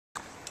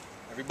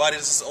Everybody,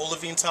 this is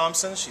Olevene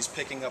Thompson. She's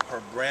picking up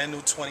her brand new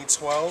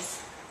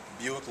 2012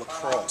 Buick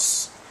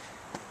Lacrosse.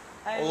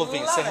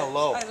 Olevene, say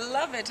hello. I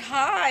love it.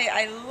 Hi.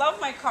 I love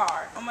my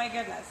car. Oh my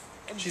goodness.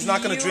 She's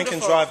not going to drink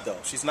and drive though.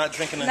 She's not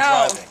drinking and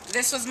No, driving.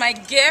 this was my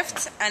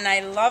gift and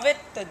I love it.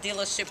 The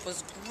dealership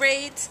was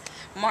great.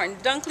 Martin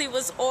Dunkley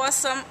was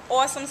awesome.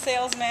 Awesome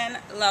salesman.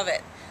 Love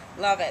it.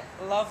 Love it.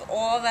 Love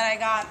all that I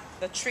got.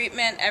 The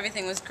treatment,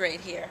 everything was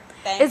great here.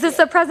 Thank you. Is this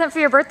a present for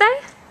your birthday?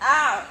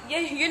 Yeah,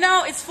 you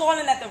know, it's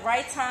falling at the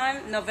right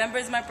time. November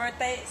is my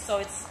birthday, so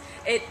it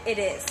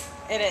is.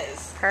 It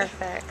is.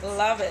 Perfect.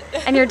 Love it.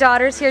 And your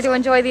daughter's here to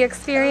enjoy the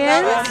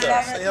experience? Love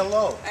it. Say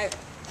hello. I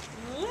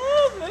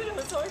love it.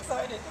 I'm so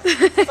excited.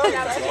 So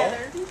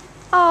excited.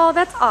 Oh,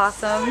 that's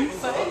awesome.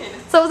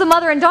 So it was a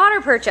mother and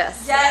daughter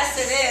purchase? Yes,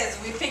 it is.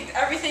 We picked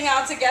everything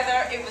out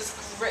together. It was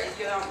great,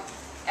 you know.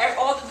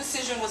 All the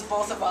decision was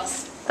both of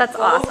us. That's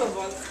both awesome. Of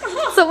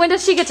us. So when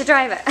does she get to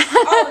drive it?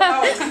 Oh,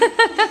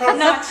 no.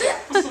 Not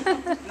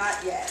yet.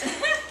 Not yet.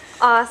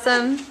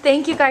 Awesome.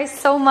 Thank you guys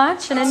so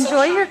much and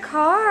enjoy your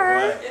car.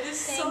 It is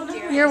so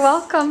nice. You're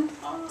welcome.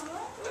 Oh.